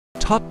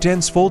Top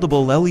dense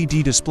foldable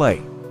LED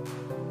display.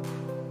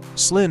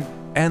 Slim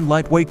and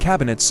lightweight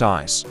cabinet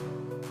size.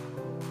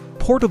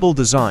 Portable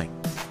design.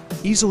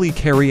 Easily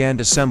carry and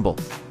assemble.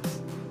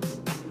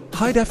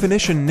 High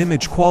definition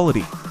image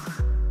quality.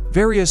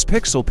 Various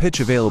pixel pitch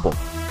available.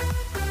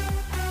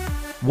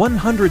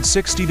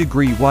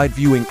 160-degree wide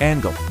viewing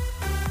angle.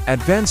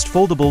 Advanced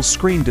foldable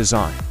screen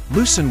design.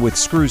 Loosen with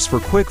screws for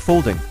quick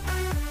folding.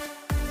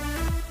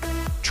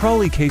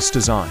 Trolley case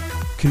design.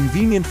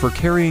 Convenient for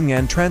carrying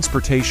and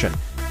transportation.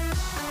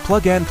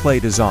 Plug and play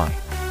design.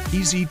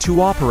 Easy to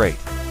operate.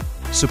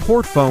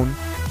 Support phone.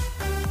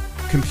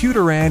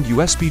 Computer and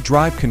USB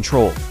drive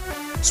control.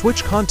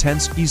 Switch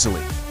contents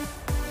easily.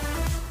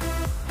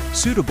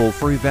 Suitable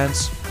for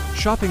events,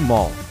 shopping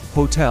mall,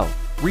 hotel,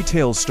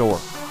 retail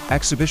store,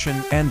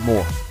 exhibition, and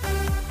more.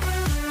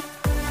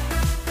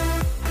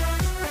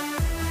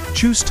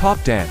 Choose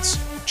Top Dance.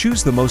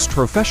 Choose the most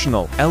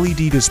professional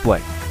LED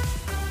display.